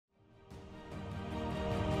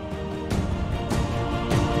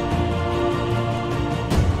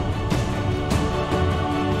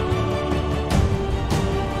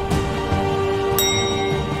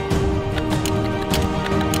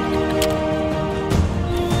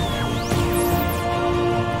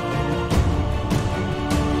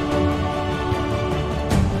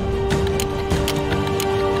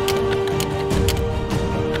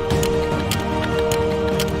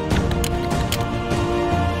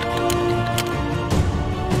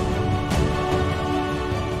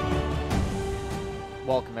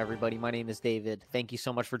everybody? My name is David. Thank you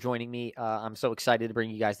so much for joining me. I'm so excited to bring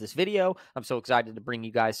you guys this video. I'm so excited to bring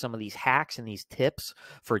you guys some of these hacks and these tips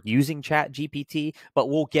for using Chatgpt, but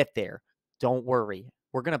we'll get there. Don't worry.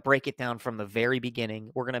 We're going to break it down from the very beginning.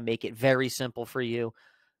 We're going to make it very simple for you.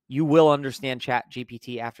 You will understand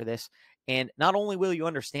Chatgpt after this. And not only will you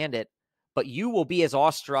understand it, but you will be as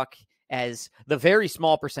awestruck as the very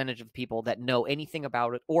small percentage of people that know anything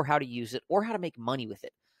about it or how to use it or how to make money with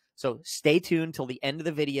it. So stay tuned till the end of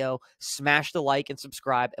the video, smash the like and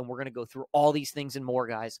subscribe, and we're going to go through all these things and more,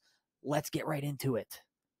 guys. Let's get right into it.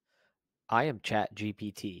 I am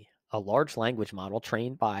Chatgpt, a large language model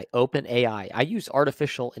trained by OpenAI. I use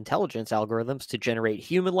artificial intelligence algorithms to generate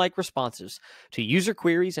human-like responses to user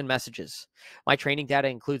queries and messages. My training data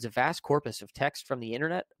includes a vast corpus of text from the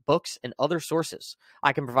internet, books, and other sources.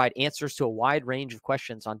 I can provide answers to a wide range of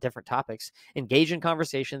questions on different topics, engage in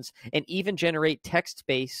conversations, and even generate text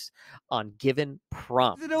based on given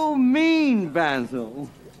prompts. What does it all mean, Basil?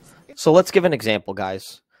 So let's give an example,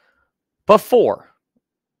 guys.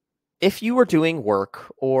 If you were doing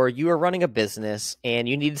work or you were running a business and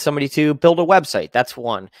you needed somebody to build a website, that's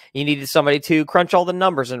one. You needed somebody to crunch all the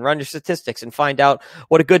numbers and run your statistics and find out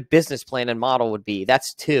what a good business plan and model would be.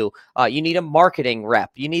 That's two. You need a marketing rep.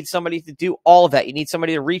 You need somebody to do all of that. You need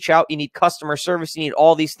somebody to reach out. You need customer service. You need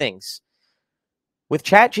all these things. With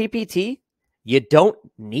ChatGPT, you don't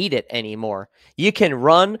need it anymore. You can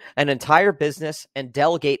run an entire business and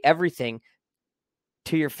delegate everything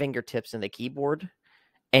to your fingertips and the keyboard.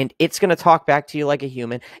 And it's going to talk back to you like a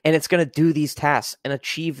human, and it's going to do these tasks and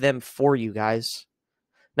achieve them for you guys.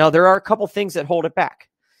 Now, there are a couple things that hold it back.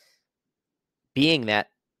 Being that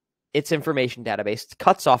its information database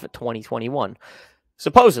cuts off at 2021,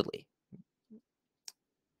 supposedly.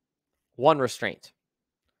 One restraint.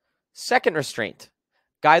 Second restraint.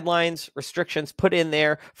 Guidelines, restrictions put in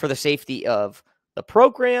there for the safety of the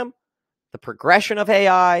program, the progression of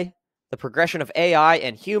AI,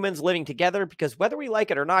 and humans living together, because whether we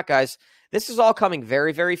like it or not, guys, this is all coming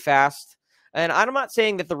very, very fast. And I'm not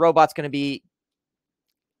saying that the robot's going to be,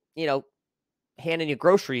 handing you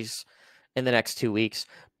groceries in the next 2 weeks,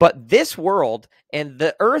 but this world and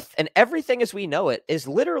the earth and everything as we know it is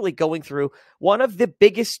literally going through one of the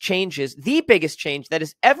biggest changes, the biggest change that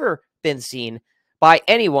has ever been seen by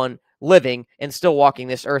anyone living and still walking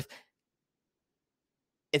this earth.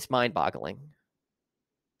 It's mind-boggling.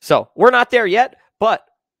 So we're not there yet, but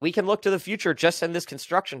we can look to the future just in this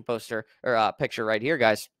construction poster or picture right here,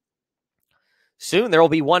 guys. Soon there will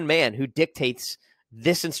be one man who dictates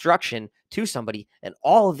this instruction to somebody, and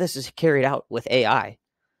all of this is carried out with AI.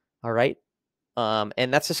 All right.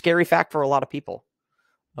 And that's a scary fact for a lot of people.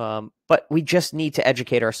 But we just need to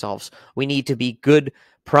educate ourselves. We need to be good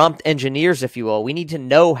prompt engineers, if you will. We need to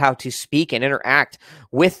know how to speak and interact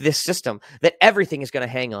with this system that everything is going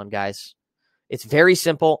to hang on, guys. It's very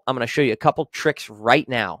simple. I'm going to show you a couple tricks right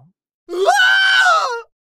now.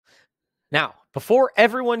 Now, before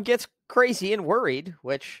everyone gets crazy and worried,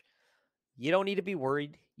 which you don't need to be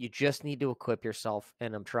worried, you just need to equip yourself,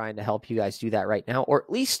 and I'm trying to help you guys do that right now, or at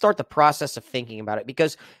least start the process of thinking about it,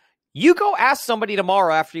 because you go ask somebody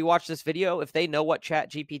tomorrow after you watch this video if they know what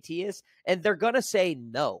ChatGPT is, and they're going to say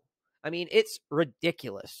no. I mean, it's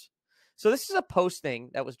ridiculous. So this is a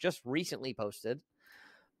posting that was just recently posted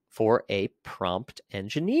for a prompt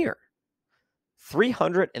engineer.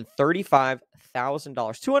 $335,000,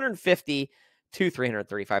 $250,000 to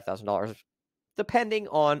 $335,000, depending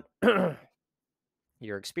on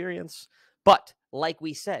your experience. But like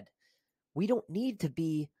we said, we don't need to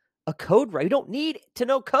be a code writer. We don't need to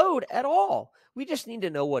know code at all. We just need to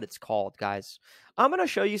know what it's called, guys. I'm going to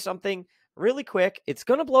show you something really quick. It's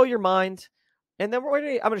going to blow your mind. And then I'm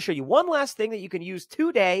going to show you one last thing that you can use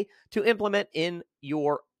today to implement in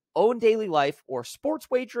your own daily life or sports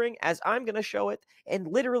wagering, as I'm going to show it, and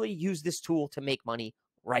literally use this tool to make money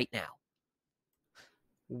right now.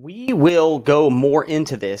 We will go more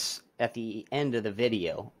into this at the end of the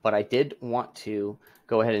video, but I did want to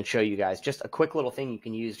go ahead and show you guys just a quick little thing you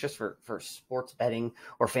can use just for sports betting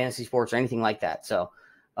or fantasy sports or anything like that. So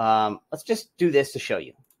let's just do this to show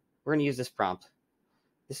you. We're going to use this prompt.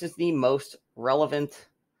 This is the most relevant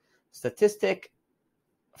statistic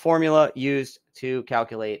formula used to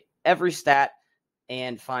calculate every stat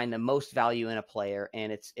and find the most value in a player, and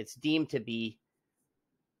it's deemed to be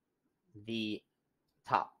the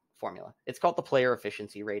top formula. It's called the player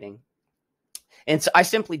efficiency rating. And so I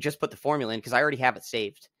simply just put the formula in because I already have it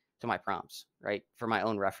saved to my prompts, right, for my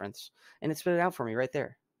own reference, and it spit it out for me right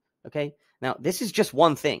there. Okay, now this is just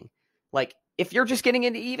one thing. Like, if you're just getting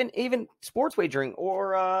into even sports wagering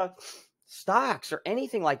or stocks or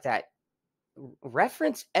anything like that,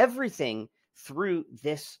 reference everything through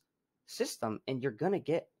this system, and you're going to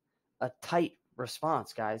get a tight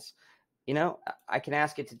response, guys. You know, I can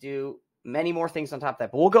ask it to do many more things on top of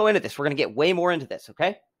that, but we'll go into this. We're going to get way more into this,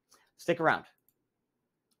 okay? Stick around.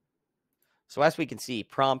 So as we can see,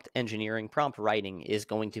 prompt engineering, prompt writing is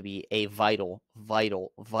going to be a vital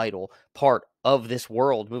part of this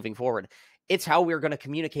world moving forward. It's how we're going to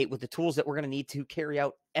communicate with the tools that we're going to need to carry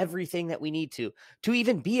out everything that we need to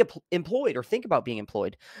even be employed or think about being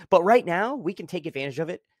employed. But right now, we can take advantage of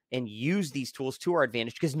it and use these tools to our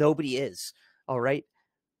advantage because nobody is. All right.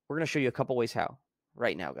 We're going to show you a couple ways how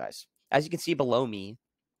right now, guys. As you can see below me,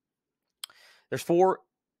 there's 4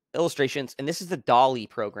 illustrations, and this is the DALL-E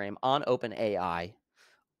program on OpenAI.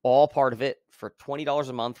 All part of it for $20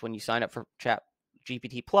 a month when you sign up for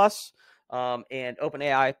ChatGPT Plus and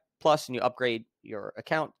OpenAI Plus, and you upgrade your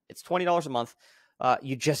account. It's $20 a month.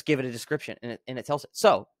 You just give it a description, and it tells it.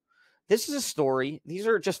 So this is a story. These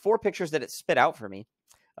are just 4 pictures that it spit out for me.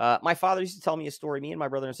 My father used to tell me a story, me and my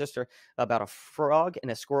brother and sister, about a frog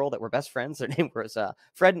and a squirrel that were best friends. Their name was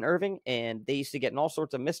Fred and Irving, and they used to get in all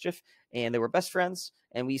sorts of mischief, and they were best friends,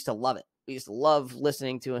 and we used to love it. We used to love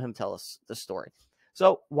listening to him tell us the story.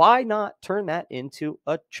 So why not turn that into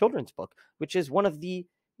a children's book, which is one of the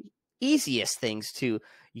easiest things to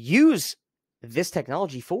use this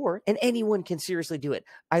technology for, and anyone can seriously do it.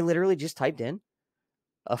 I literally just typed in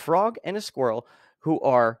a frog and a squirrel who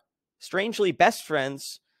are strangely best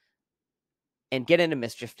friends and get into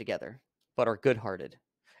mischief together, but are good-hearted.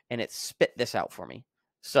 And it spit this out for me.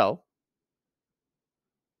 So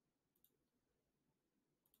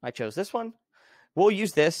I chose this one. We'll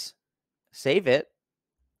use this, save it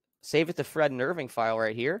to Fred and Irving file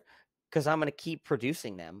right here, because I'm going to keep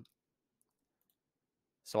producing them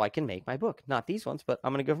so I can make my book. Not these ones, but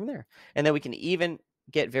I'm going to go from there. And then we can even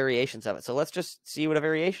get variations of it. So let's just see what a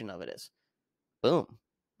variation of it is. Boom.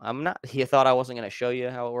 You thought I wasn't going to show you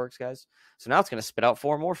how it works, guys? So now it's going to spit out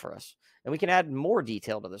 4 more for us. And we can add more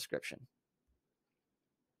detail to the description.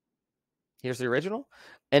 Here's the original.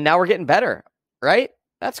 And now we're getting better, right?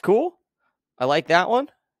 That's cool. I like that one.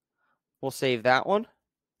 We'll save that one.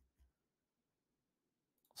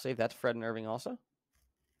 Save that to Fred and Irving also.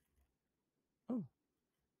 Oh.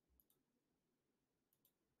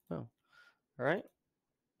 All right.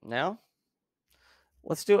 Now,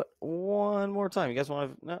 let's do it one more time. You guys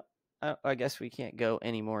want to? No, I guess we can't go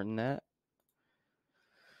any more than that.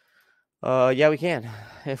 Yeah, we can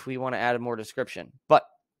if we want to add more description. But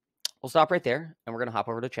we'll stop right there, and we're going to hop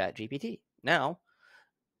over to ChatGPT. Now,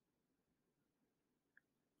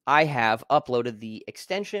 I have uploaded the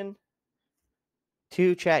extension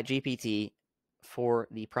to ChatGPT for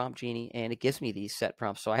the Prompt Genie, and it gives me these set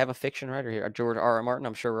prompts. So I have a fiction writer here, George R.R. Martin.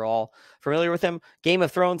 I'm sure we're all familiar with him. Game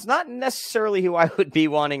of Thrones, not necessarily who I would be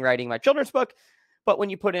wanting writing my children's book, but when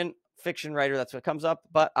you put in fiction writer, that's what comes up.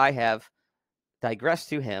 But I have digressed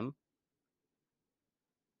to him,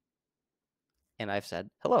 and I've said,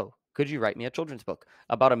 hello, could you write me a children's book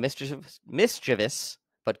about a mischievous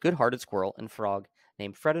but good-hearted squirrel and frog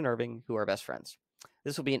named Fred and Irving, who are best friends?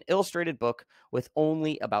 This will be an illustrated book with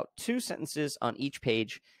only about 2 sentences on each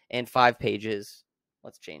page and 5 pages.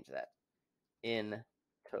 Let's change that. In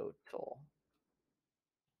total.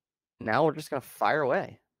 Now we're just going to fire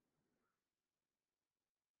away.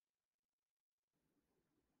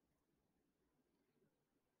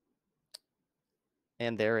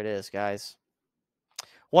 And there it is, guys.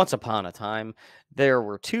 Once upon a time, there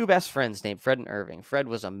were 2 best friends named Fred and Irving. Fred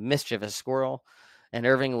was a mischievous squirrel, and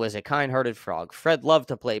Irving was a kind-hearted frog. Fred loved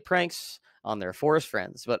to play pranks on their forest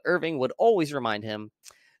friends, but Irving would always remind him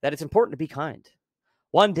that it's important to be kind.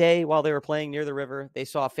 One day, while they were playing near the river, they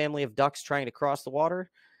saw a family of ducks trying to cross the water,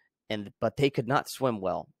 but they could not swim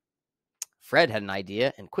well. Fred had an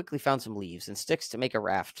idea and quickly found some leaves and sticks to make a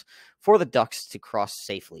raft for the ducks to cross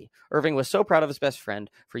safely. Irving was so proud of his best friend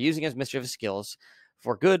for using his mischievous skills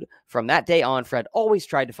for good. From that day on, Fred always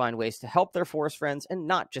tried to find ways to help their forest friends and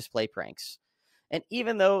not just play pranks. And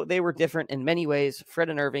even though they were different in many ways, Fred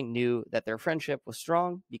and Irving knew that their friendship was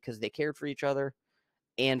strong because they cared for each other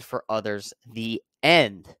and for others. The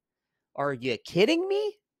end. Are you kidding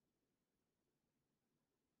me?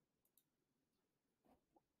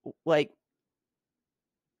 Like,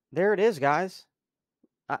 there it is, guys.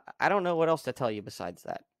 I don't know what else to tell you besides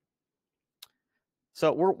that.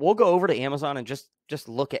 So we'll go over to Amazon and just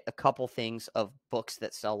look at a couple things of books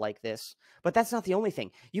that sell like this. But that's not the only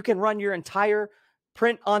thing. You can run your entire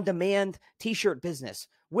print-on-demand t-shirt business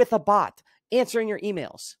with a bot answering your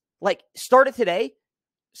emails. Like, start it today.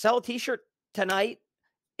 Sell a t-shirt tonight.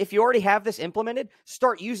 If you already have this implemented,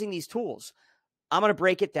 start using these tools. I'm going to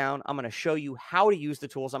break it down. I'm going to show you how to use the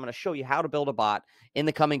tools. I'm going to show you how to build a bot in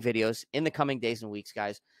the coming videos, in the coming days and weeks,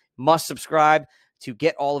 guys. Must subscribe to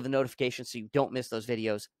get all of the notifications so you don't miss those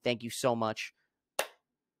videos. Thank you so much.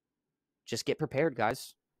 Just get prepared,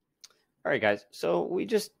 guys. All right, guys. So we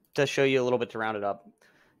just, to show you a little bit to round it up,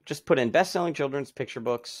 just put in best-selling children's picture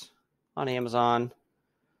books on Amazon.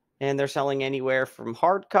 And they're selling anywhere from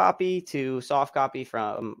hard copy to soft copy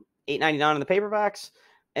from $8.99 in the paperbacks.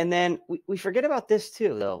 And then we forget about this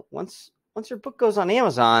too, though. Once your book goes on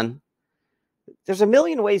Amazon, there's a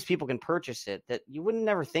million ways people can purchase it that you wouldn't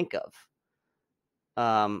never think of.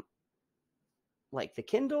 Like the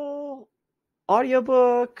Kindle,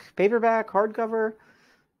 audiobook, paperback, hardcover.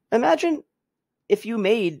 Imagine if you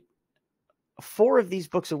made 4 of these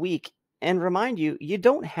books a week, and remind you, you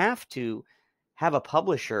don't have to have a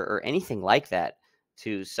publisher or anything like that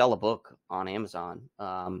to sell a book on Amazon.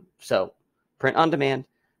 So print on demand,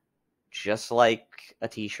 just like a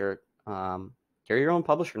t-shirt. You're your own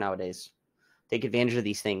publisher nowadays. Take advantage of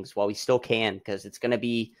these things while we still can, because it's going to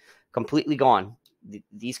be completely gone.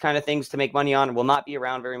 These kind of things to make money on will not be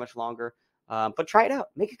around very much longer. But try it out.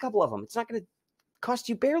 Make a couple of them. It's not going to cost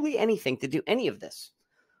you barely anything to do any of this.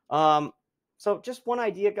 So just one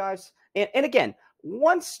idea, guys. And again,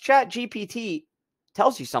 once Chatgpt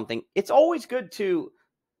tells you something, it's always good to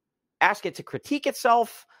ask it to critique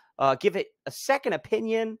itself, give it a second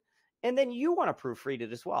opinion, and then you want to proofread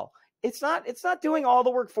it as well. It's not doing all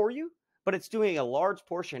the work for you, but it's doing a large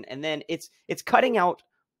portion, and then it's cutting out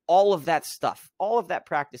all of that stuff, all of that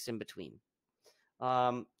practice in between.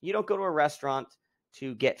 You don't go to a restaurant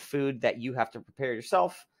to get food that you have to prepare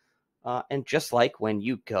yourself. And just like when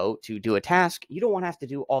you go to do a task, you don't want to have to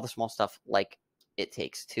do all the small stuff like it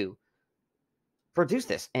takes to produce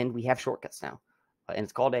this. And we have shortcuts now. And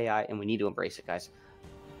it's called AI, and we need to embrace it, guys.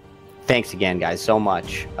 Thanks again, guys, so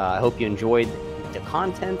much. I hope you enjoyed the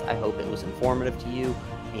content. I hope it was informative to you.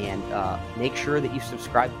 And make sure that you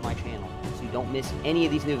subscribe to my channel so you don't miss any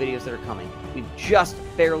of these new videos that are coming. We've just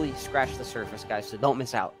barely scratched the surface, guys, so don't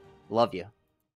miss out. Love you.